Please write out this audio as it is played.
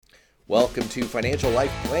Welcome to Financial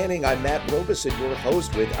Life Planning. I'm Matt Robison, your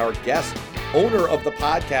host, with our guest, owner of the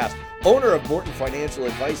podcast, owner of Morton Financial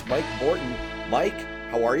Advice, Mike Morton. Mike,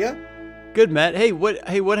 how are you? Good, Matt. Hey, what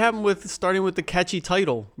happened with starting with the catchy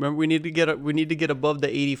title? Remember, we need to get above the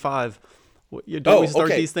 85. Don't we start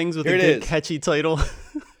these things with a good catchy title?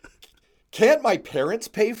 Can't my parents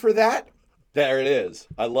pay for that? There it is.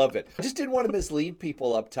 I love it. I just didn't want to mislead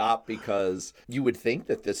people up top because you would think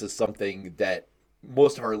that this is something that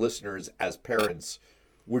most of our listeners as parents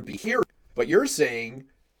would be hearing. But you're saying,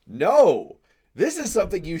 no, this is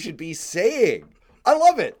something you should be saying. I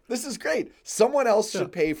love it. This is great. Someone else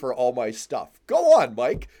should pay for all my stuff. Go on,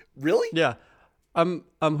 Mike. Really? Yeah. I'm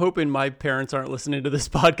hoping my parents aren't listening to this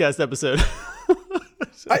podcast episode.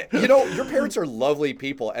 Your parents are lovely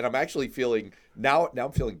people, and I'm actually feeling now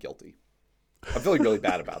I'm feeling guilty. I'm feeling really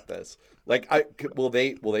bad about this. Will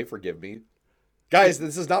they forgive me? Guys,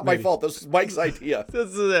 this is not my fault. This is Mike's idea.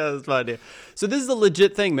 That's my idea. So this is a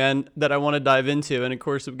legit thing, man, that I want to dive into. And of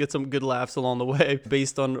course, we get some good laughs along the way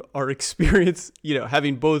based on our experience,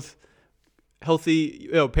 having both healthy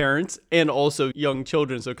parents and also young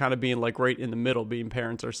children. So kind of being like right in the middle, being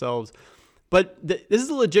parents ourselves. But this is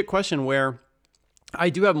a legit question where I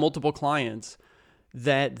do have multiple clients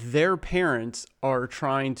that their parents are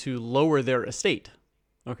trying to lower their estate.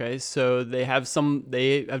 Okay, so they have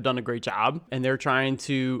done a great job and they're trying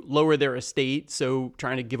to lower their estate. So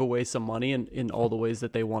trying to give away some money in all the ways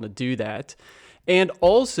that they want to do that. And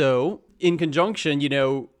also in conjunction,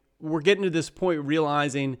 we're getting to this point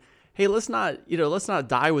realizing, hey, let's not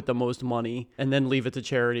die with the most money and then leave it to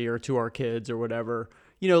charity or to our kids or whatever.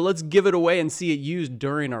 Let's give it away and see it used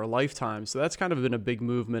during our lifetime. So that's kind of been a big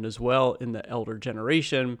movement as well in the elder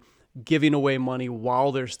generation, giving away money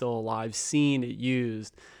while they're still alive, seeing it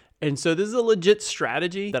used. And so this is a legit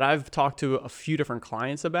strategy that I've talked to a few different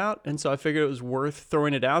clients about. And so I figured it was worth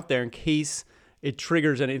throwing it out there in case it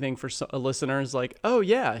triggers anything for listeners like, oh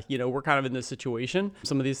yeah, we're kind of in this situation.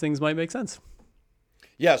 Some of these things might make sense.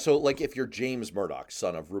 Yeah, so if you're James Murdoch,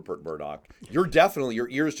 son of Rupert Murdoch, you're definitely, your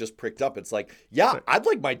ears just pricked up. It's like, yeah, I'd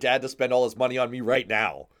like my dad to spend all his money on me right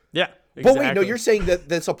now. Yeah, exactly. But wait, no, you're saying that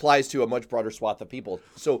this applies to a much broader swath of people.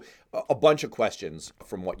 So a bunch of questions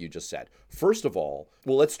from what you just said. First of all,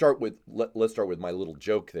 well, let's start with my little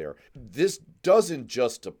joke there. This doesn't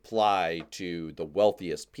just apply to the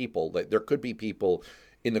wealthiest people. There could be people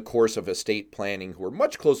in the course of estate planning who are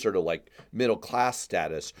much closer to middle class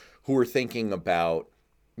status who are thinking about,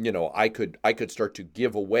 I could start to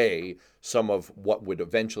give away some of what would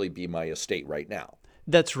eventually be my estate right now.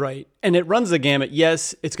 That's right. And it runs the gamut.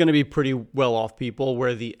 Yes, it's going to be pretty well-off people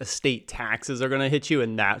where the estate taxes are going to hit you,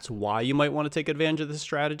 and that's why you might want to take advantage of this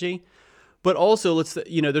strategy. But also,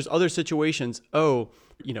 there's other situations.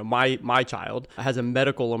 My child has a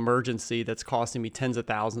medical emergency that's costing me tens of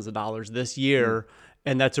thousands of dollars this year,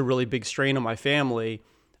 and that's a really big strain on my family.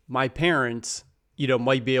 My parents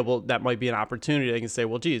that might be an opportunity. They can say,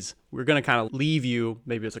 well, geez, we're going to kind of leave you.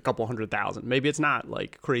 Maybe it's a couple $100,000. Maybe it's not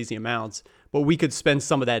crazy amounts, but we could spend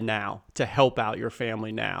some of that now to help out your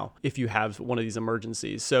family now if you have one of these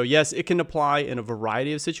emergencies. So yes, it can apply in a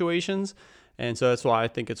variety of situations. And so that's why I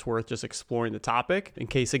think it's worth just exploring the topic in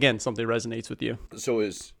case, again, something resonates with you. So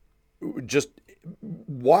just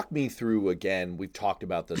walk me through again, we've talked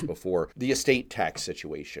about this before, the estate tax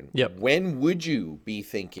situation. Yep. When would you be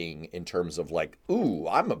thinking in terms of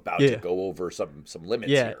I'm about to go over some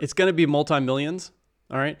limits here? Yeah, it's going to be multi-millions.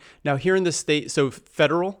 All right. Now here in the state, so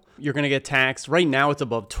federal, you're going to get taxed. Right now it's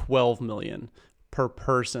above 12 million per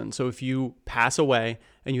person. So if you pass away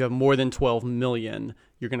and you have more than 12 million,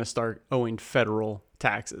 you're going to start owing federal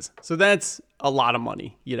taxes. So that's a lot of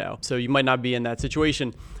money, So you might not be in that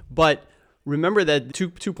situation, but remember that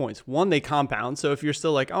two points. One, they compound. So if you're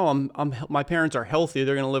still my parents are healthy,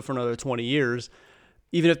 they're going to live for another 20 years.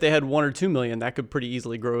 Even if they had 1 or 2 million, that could pretty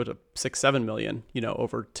easily grow to 6, 7 million,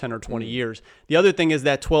 over 10 or 20 years. The other thing is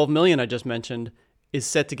that 12 million I just mentioned is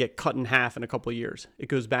set to get cut in half in a couple of years. It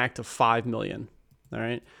goes back to 5 million. All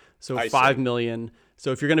right. So 5 million.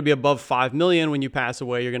 So if you're going to be above 5 million when you pass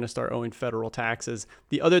away, you're going to start owing federal taxes.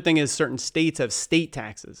 The other thing is certain states have state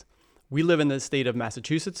taxes. We live in the state of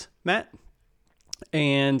Massachusetts, Matt.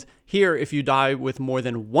 And here, if you die with more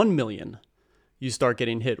than 1 million, you start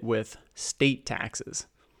getting hit with state taxes.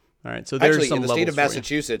 All right. So there's actually, some in the levels state of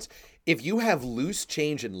Massachusetts, if you have loose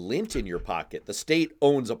change and lint in your pocket, the state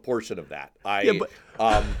owns a portion of that.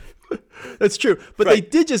 That's true. But They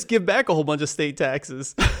did just give back a whole bunch of state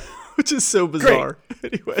taxes, which is so bizarre.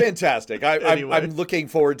 Anyway. Fantastic. I'm looking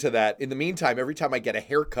forward to that. In the meantime, every time I get a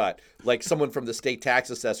haircut, someone from the state tax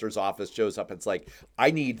assessor's office shows up, it's like,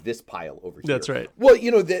 I need this pile over here. That's right. Well,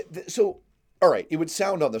 so all right, it would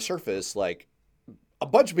sound on the surface like a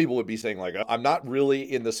bunch of people would be saying like, I'm not really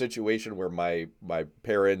in the situation where my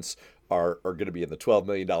parents are going to be in the $12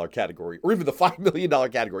 million category or even the $5 million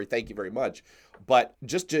category. Thank you very much. But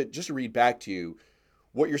just to read back to you,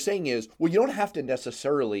 what you're saying is, well, you don't have to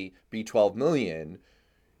necessarily be 12 million.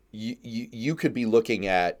 You could be looking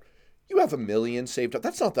at, you have $1 million saved up.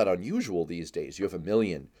 That's not that unusual these days. You have $1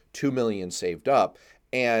 million, $2 million saved up.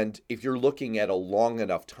 And if you're looking at a long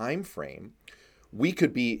enough time frame, we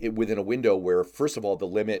could be within a window where, first of all, the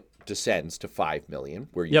limit descends to 5 million,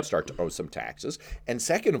 where you start to owe some taxes. And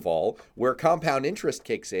second of all, where compound interest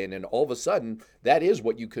kicks in, and all of a sudden, that is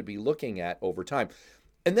what you could be looking at over time.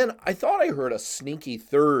 And then I thought I heard a sneaky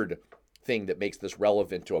third thing that makes this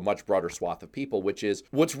relevant to a much broader swath of people, which is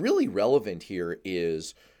what's really relevant here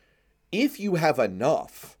is if you have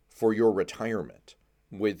enough for your retirement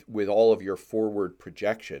with all of your forward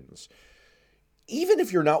projections, even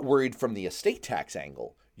if you're not worried from the estate tax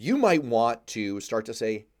angle, you might want to start to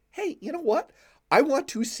say, hey, you know what? I want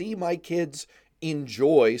to see my kids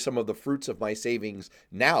enjoy some of the fruits of my savings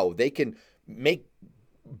now. They can make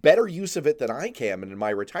better use of it than I can in my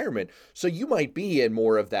retirement. So you might be in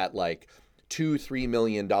more of that like $2-3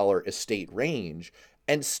 million estate range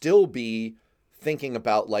and still be thinking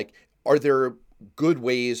about like, are there good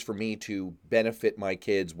ways for me to benefit my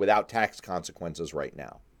kids without tax consequences right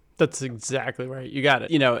now? That's exactly right. You got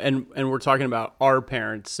it. And we're talking about our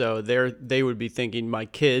parents. So they would be thinking my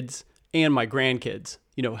kids and my grandkids,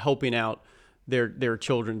 helping out their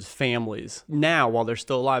children's families now while they're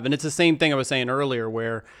still alive. And it's the same thing I was saying earlier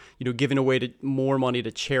where, giving away more money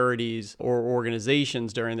to charities or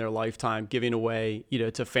organizations during their lifetime, giving away,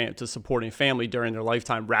 to supporting family during their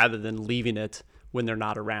lifetime rather than leaving it when they're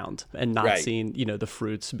not around and not seeing, the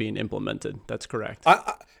fruits being implemented. That's correct.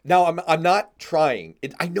 Now, I'm not trying.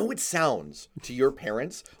 I know it sounds to your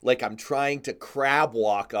parents like I'm trying to crab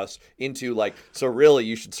walk us into like, so really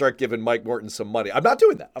you should start giving Mike Morton some money. I'm not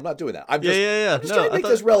doing that. I'm just trying to make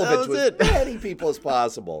this relevant to as many people as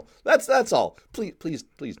possible. That's all. Please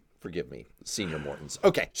forgive me, Senior Mortons.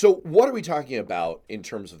 Okay, so what are we talking about in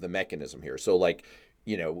terms of the mechanism here? So like,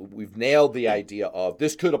 we've nailed the idea of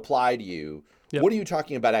this could apply to you. Yep. What are you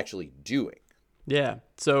talking about actually doing? Yeah.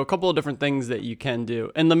 So a couple of different things that you can do.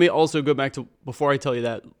 And let me also go back to, before I tell you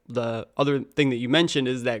that, the other thing that you mentioned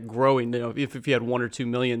is that growing, if you had 1 or 2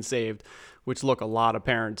 million saved, which look, a lot of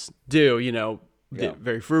parents do,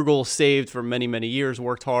 very frugal, saved for many, many years,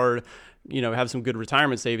 worked hard, have some good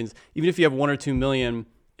retirement savings. Even if you have 1 or 2 million,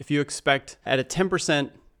 if you expect at a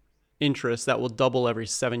 10% interest, that will double every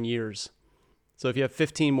 7 years. So if you have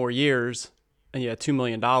 15 more years and you have $2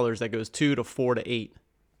 million, that goes 2 to 4 to 8.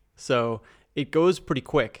 So it goes pretty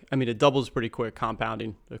quick. I mean, it doubles pretty quick,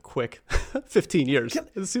 compounding a quick 15 years.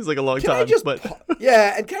 It seems like a long time.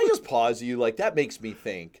 Yeah, and can I just pause you? Like, that makes me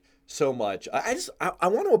think so much. I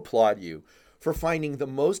want to applaud you for finding the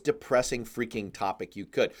most depressing freaking topic you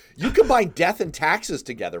could. You combine death and taxes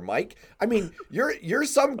together, Mike. I mean, you're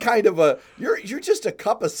some kind of you're just a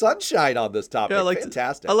cup of sunshine on this topic. Yeah,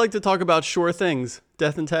 fantastic. I like to talk about sure things,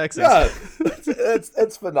 death and taxes. Yeah,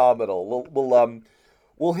 it's phenomenal.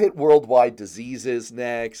 We'll hit worldwide diseases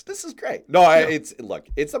next. This is great. No, it's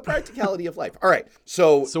the practicality of life. All right.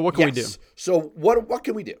 So what can we do? So what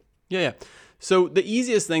can we do? Yeah. So the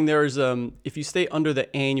easiest thing there is if you stay under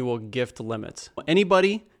the annual gift limits.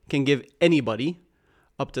 Anybody can give anybody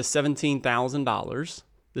up to $17,000.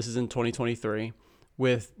 This is in 2023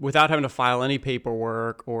 without having to file any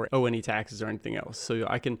paperwork or owe any taxes or anything else. So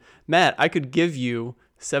I could give you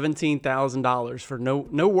 $17,000 for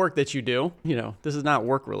no work that you do. This is not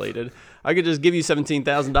work related. I could just give you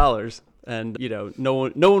 $17,000 and no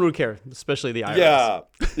one would care, especially the IRS.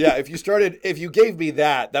 Yeah. If you gave me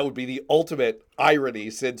that would be the ultimate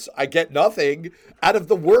irony, since I get nothing out of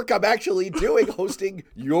the work I'm actually doing hosting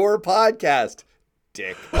your podcast.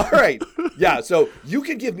 Dick. All right. Yeah. So you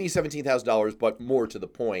could give me $17,000, but more to the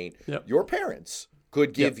point, your parents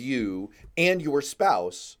could give you and your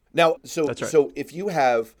spouse. Now, so if you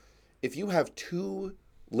have 2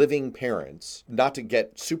 living parents, not to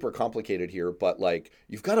get super complicated here, but like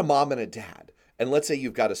you've got a mom and a dad, and let's say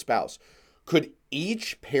you've got a spouse, could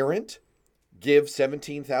each parent give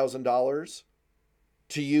 $17,000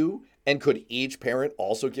 to you? And could each parent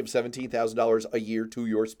also give $17,000 a year to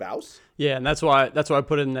your spouse? Yeah, and that's why I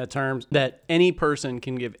put it in that terms that any person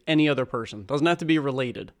can give any other person. Doesn't have to be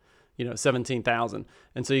related, $17,000.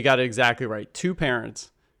 And so you got it exactly right. 2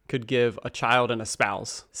 parents could give a child and a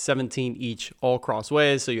spouse 17 each, all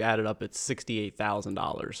crossways. So you add it up, it's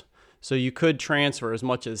 $68,000. So you could transfer as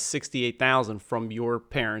much as $68,000 from your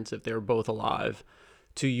parents, if they're both alive,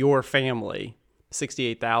 to your family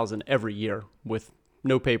 $68,000 every year with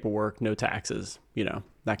no paperwork, no taxes,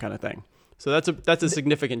 that kind of thing. So that's a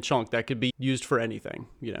significant chunk that could be used for anything,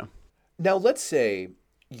 Now, let's say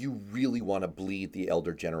you really want to bleed the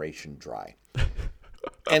elder generation dry.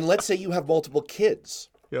 And let's say you have multiple kids,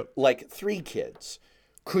 like 3 kids.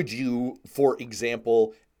 Could you, for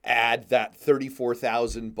example, add that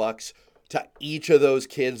 $34,000 to each of those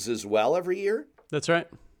kids as well every year? That's right.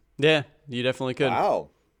 Yeah, you definitely could. Wow.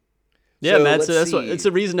 Yeah, So Matt, it's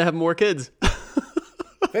a reason to have more kids.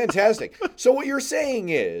 Fantastic. So what you're saying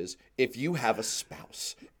is, if you have a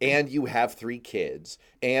spouse and you have 3 kids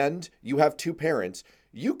and you have 2 parents,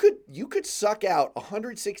 you could suck out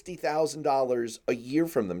 $160,000 a year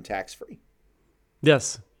from them tax-free.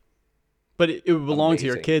 Yes. But it would belong to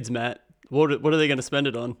your Amazing. kids, Matt. What are they going to spend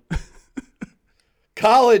it on?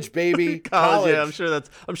 College, baby. College. Yeah, I'm sure that's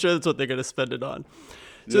what they're going to spend it on.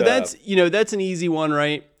 So Yeah. that's an easy one,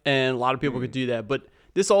 right? And a lot of people could do that. But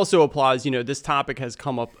this also applies, this topic has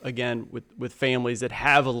come up again with families that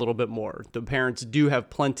have a little bit more. The parents do have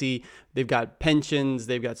plenty. They've got pensions,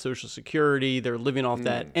 they've got Social Security, they're living off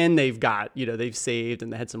that, and they've got, they've saved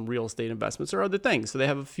and they had some real estate investments or other things. So they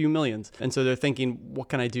have a few millions. And so they're thinking, what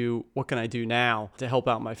can I do? What can I do now to help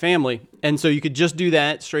out my family? And so you could just do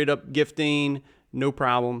that, straight up gifting, no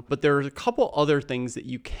problem. But there are a couple other things that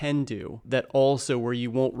you can do that also where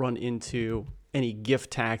you won't run into any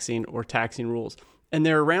gift taxing or taxing rules. And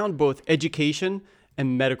they're around both education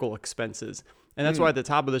and medical expenses. And that's why at the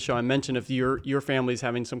top of the show, I mentioned if your family's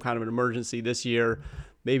having some kind of an emergency this year,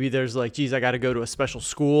 maybe there's like, geez, I got to go to a special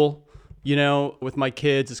school, with my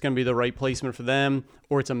kids, it's going to be the right placement for them.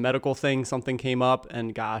 Or it's a medical thing, something came up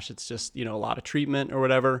and gosh, it's just, a lot of treatment or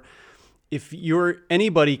whatever. If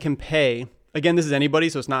anybody can pay, again, this is anybody,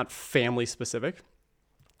 so it's not family specific,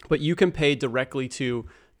 but you can pay directly to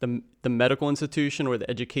the medical institution or the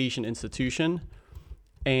education institution.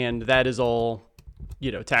 And that is all,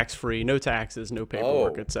 tax-free, no taxes, no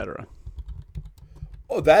paperwork, etc.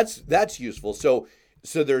 Oh, that's useful. So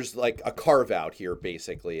there's like a carve out here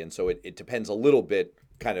basically. And so it depends a little bit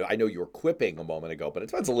kind of, I know you were quipping a moment ago, but it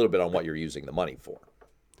depends a little bit on what you're using the money for.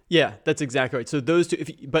 Yeah, that's exactly right. So those two,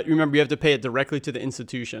 but remember, you have to pay it directly to the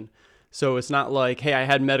institution. So it's not like, hey, I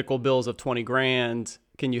had medical bills of 20 grand.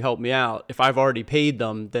 Can you help me out? If I've already paid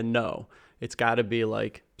them, then no. It's got to be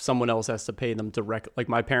like someone else has to pay them direct. Like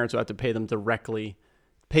my parents would have to pay them directly,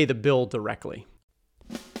 pay the bill directly.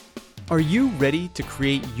 Are you ready to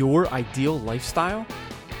create your ideal lifestyle?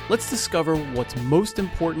 Let's discover what's most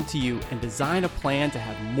important to you and design a plan to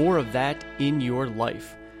have more of that in your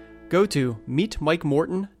life. Go to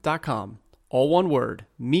meetmikemorton.com. All one word,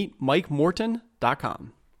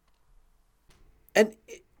 meetmikemorton.com. And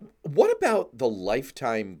what about the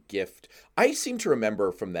lifetime gift? I seem to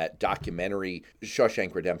remember from that documentary,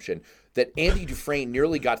 Shawshank Redemption, that Andy Dufresne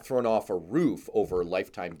nearly got thrown off a roof over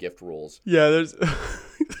lifetime gift rules. Yeah, there's...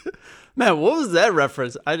 Man, what was that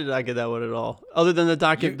reference? I did not get that one at all. Other than the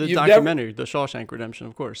documentary, The Shawshank Redemption,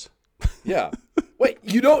 of course. Yeah. Wait,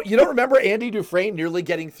 you don't remember Andy Dufresne nearly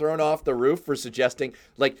getting thrown off the roof for suggesting,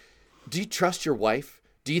 like, do you trust your wife?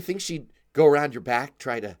 Do you think she'd go around your back,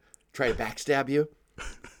 try to backstab you?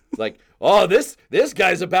 Like, oh, this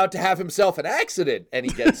guy's about to have himself an accident, and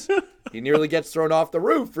he nearly gets thrown off the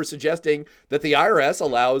roof for suggesting that the IRS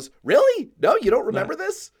allows. Really? No, you don't remember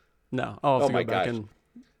this? No. I'll have to go back and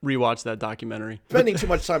rewatch that documentary. Spending too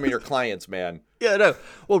much time on your clients, man. Yeah, no.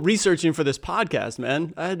 Well, researching for this podcast,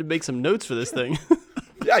 man, I had to make some notes for this thing.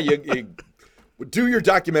 Yeah, you do your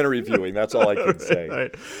documentary viewing. That's all I can say.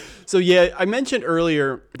 Right. So yeah, I mentioned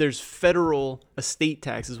earlier there's federal estate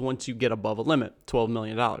taxes once you get above a limit, $12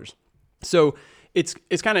 million. So it's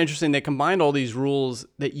kind of interesting. They combined all these rules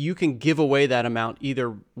that you can give away that amount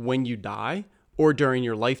either when you die or during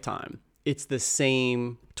your lifetime. It's the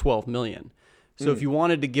same $12 million. So if you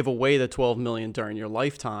wanted to give away the $12 million during your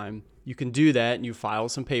lifetime, you can do that and you file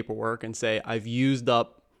some paperwork and say, I've used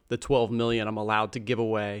up the $12 million I'm allowed to give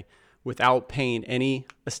away without paying any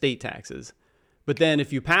estate taxes. But then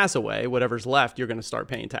if you pass away, whatever's left, you're going to start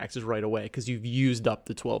paying taxes right away because you've used up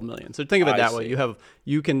the $12 million. So think of it that way.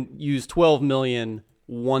 You can use $12 million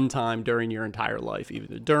one time during your entire life,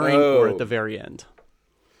 either during or at the very end.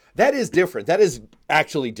 That is different. That is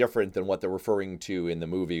actually different than what they're referring to in the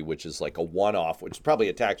movie, which is like a one-off, which is probably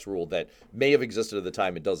a tax rule that may have existed at the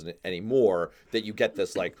time. It doesn't anymore, that you get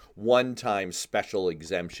this like one-time special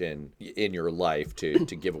exemption in your life to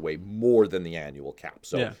give away more than the annual cap.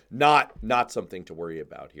 So not something to worry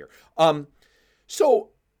about here. Yeah,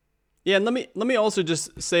 and let me also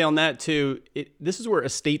just say on that too, this is where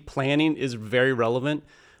estate planning is very relevant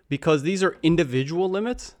because these are individual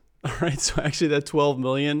limits. All right, so actually that $12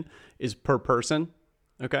 million is per person.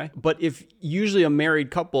 Okay. But if usually a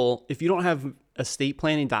married couple, if you don't have estate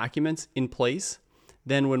planning documents in place,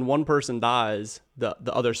 then when one person dies, the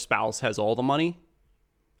other spouse has all the money.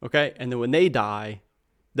 Okay. And then when they die,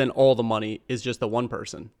 then all the money is just the one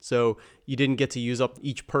person. So you didn't get to use up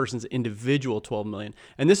each person's individual 12 million.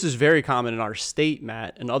 And this is very common in our state,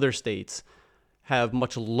 Matt, and other states have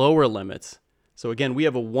much lower limits. So again, we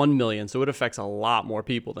have a 1 million, so it affects a lot more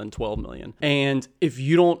people than 12 million. And if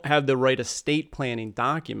you don't have the right estate planning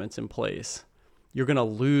documents in place, you're going to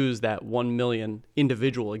lose that 1 million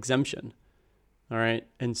individual exemption. All right.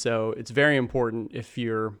 And so it's very important if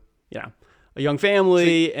you're, a young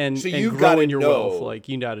family and growing your wealth, like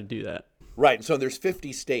you got to do that. Right. So there's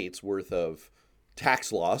 50 states worth of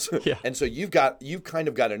tax laws. Yeah. And so you've kind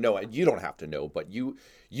of got to know, and you don't have to know, but you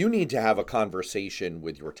need to have a conversation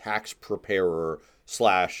with your tax preparer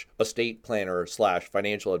 / estate planner /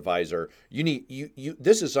 financial advisor.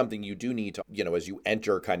 This is something you do need to, as you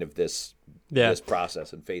enter kind of this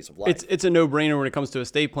process and phase of life. It's a no-brainer when it comes to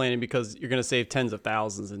estate planning because you're going to save tens of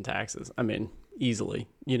thousands in taxes. I mean, easily,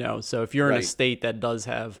 So if you're in a state that does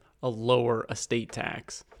have a lower estate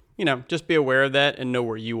tax, just be aware of that and know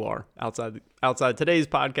where you are outside today's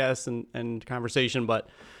podcast and conversation. But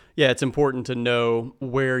yeah, it's important to know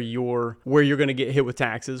where you're going to get hit with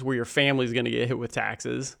taxes, where your family's going to get hit with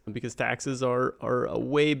taxes, because taxes are a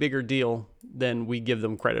way bigger deal than we give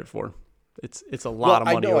them credit for. It's a lot of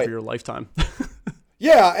money over your lifetime.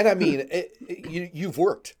 Yeah, and I mean, you've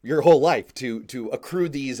worked your whole life to accrue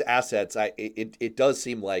these assets. It does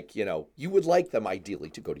seem like, you would like them ideally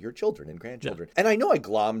to go to your children and grandchildren. Yeah. And I know I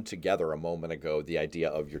glommed together a moment ago the idea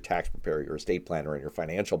of your tax preparer, your estate planner, and your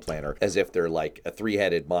financial planner as if they're like a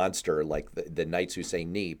three-headed monster, like the knights who say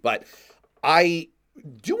knee. But I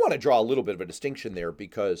do want to draw a little bit of a distinction there,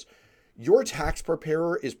 because your tax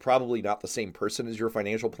preparer is probably not the same person as your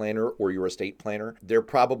financial planner or your estate planner.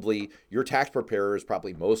 Your tax preparer is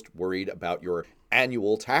probably most worried about your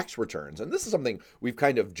annual tax returns. And this is something we've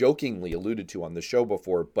kind of jokingly alluded to on the show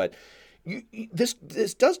before, but this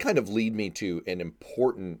does kind of lead me to an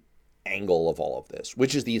important angle of all of this,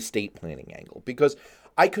 which is the estate planning angle. Because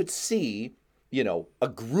I could see, a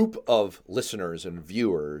group of listeners and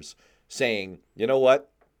viewers saying, you know what?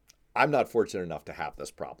 I'm not fortunate enough to have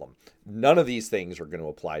this problem. None of these things are going to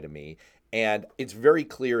apply to me. And it's very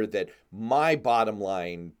clear that my bottom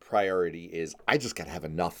line priority is I just got to have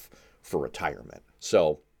enough for retirement.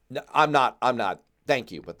 So I'm not,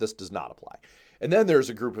 thank you, but this does not apply. And then there's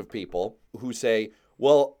a group of people who say,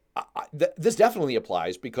 well, this definitely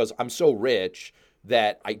applies because I'm so rich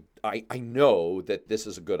that I know that this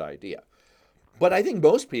is a good idea. But I think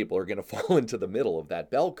most people are going to fall into the middle of that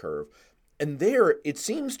bell curve. And there, it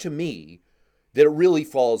seems to me that it really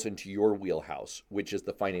falls into your wheelhouse, which is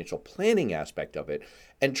the financial planning aspect of it,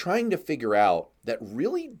 and trying to figure out that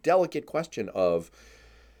really delicate question of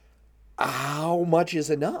how much is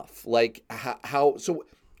enough? Like, how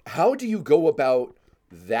do you go about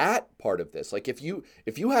that part of this? Like, if you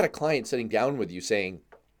had a client sitting down with you saying,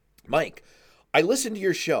 Mike, I listened to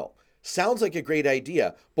your show. Sounds like a great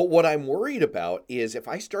idea, but what I'm worried about is if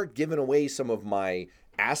I start giving away some of my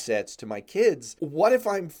assets to my kids, what if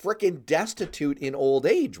I'm frickin' destitute in old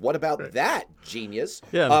age? What about that, genius?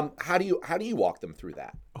 Yeah. How do you walk them through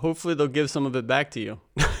that? Hopefully they'll give some of it back to you.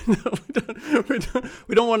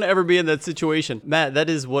 We don't want to ever be in that situation. Matt, that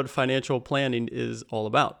is what financial planning is all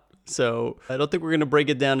about. So I don't think we're going to break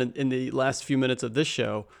it down in the last few minutes of this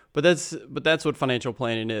show, but that's what financial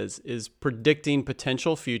planning is predicting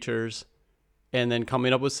potential futures and then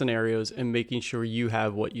coming up with scenarios and making sure you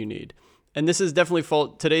have what you need. And this is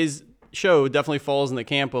definitely today's show definitely falls in the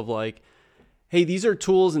camp of like, hey, these are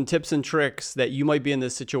tools and tips and tricks that you might be in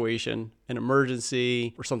this situation, an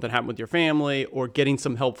emergency or something happened with your family or getting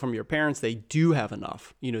some help from your parents. They do have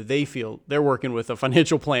enough. They feel they're working with a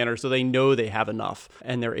financial planner, so they know they have enough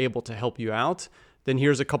and they're able to help you out. Then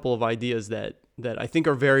here's a couple of ideas that I think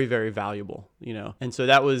are very, very valuable, And so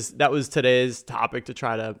that was today's topic to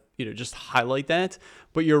try to, just highlight that.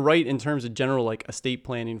 But you're right in terms of general like estate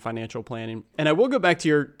planning, financial planning. And I will go back to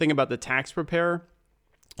your thing about the tax preparer.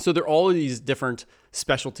 So there are all of these different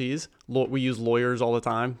specialties. We use lawyers all the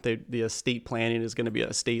time. The estate planning is going to be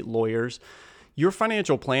estate lawyers. Your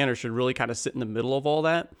financial planner should really kind of sit in the middle of all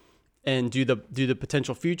that and do the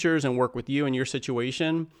potential futures and work with you and your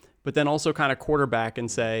situation, but then also kind of quarterback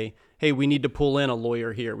and say, hey, we need to pull in a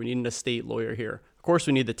lawyer here. We need an estate lawyer here. Of course,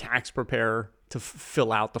 we need the tax preparer to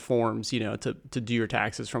fill out the forms, to do your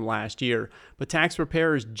taxes from last year. But tax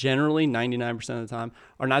preparers generally, 99% of the time,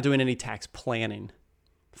 are not doing any tax planning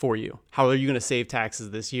for you. How are you going to save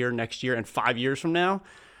taxes this year, next year, and 5 years from now?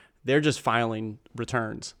 they're just filing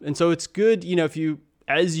returns. And so it's good,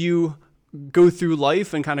 as you go through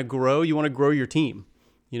life and kind of grow, you want to grow your team,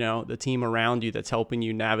 the team around you that's helping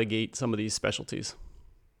you navigate some of these specialties.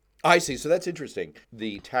 I see. So that's interesting.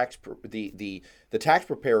 The tax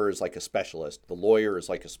preparer is like a specialist. The lawyer is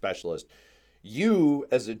like a specialist. You,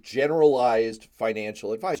 as a generalized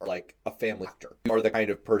financial advisor, like a family doctor, you are the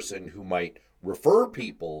kind of person who might refer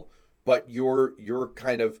people, but you're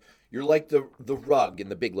like the rug in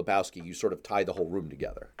The Big Lebowski. You sort of tie the whole room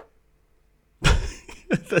together.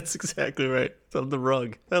 That's exactly right. I'm the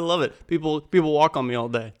rug. I love it. People walk on me all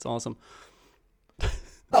day. It's awesome.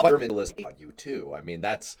 On you too. I mean,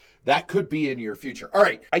 that could be in your future. All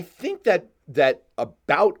right. I think that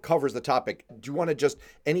about covers the topic. Do you want to just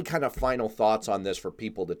any kind of final thoughts on this for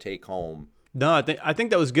people to take home? No, I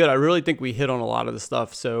think that was good. I really think we hit on a lot of the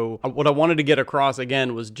stuff. So what I wanted to get across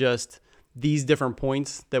again was just these different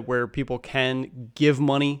points that where people can give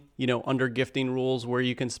money, under gifting rules, where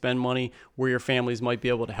you can spend money, where your families might be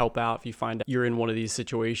able to help out if you find out you're in one of these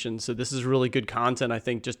situations. So this is really good content, I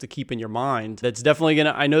think, just to keep in your mind. That's definitely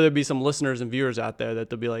I know there'll be some listeners and viewers out there that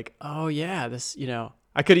they'll be like, oh yeah, this,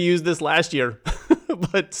 I could have used this last year,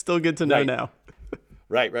 but still good to know now.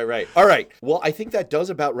 Right. All right. Well, I think that does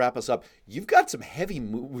about wrap us up. You've got some heavy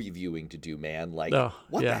movie viewing to do, man. Like,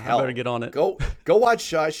 what the hell? I better get on it. Go watch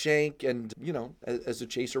Shawshank, and as a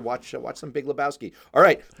chaser, watch some Big Lebowski. All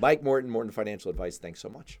right, Mike Morton Financial Advice. Thanks so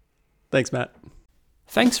much. Thanks, Matt.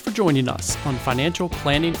 Thanks for joining us on Financial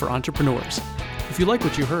Planning for Entrepreneurs. If you like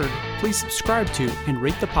what you heard, please subscribe to and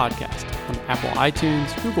rate the podcast on Apple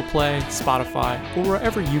iTunes, Google Play, Spotify, or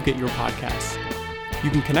wherever you get your podcasts. You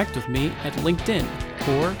can connect with me at LinkedIn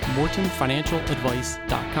or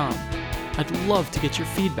mortonfinancialadvice.com. I'd love to get your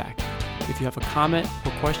feedback. If you have a comment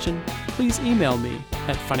or question, please email me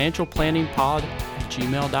at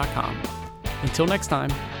financialplanningpod@gmail.com. Until next time,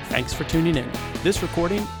 thanks for tuning in. This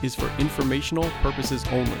recording is for informational purposes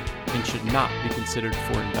only and should not be considered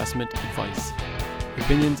for investment advice.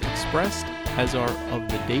 Opinions expressed as are of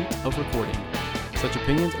the date of recording. Such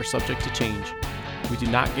opinions are subject to change. We do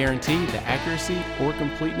not guarantee the accuracy or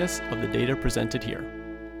completeness of the data presented here.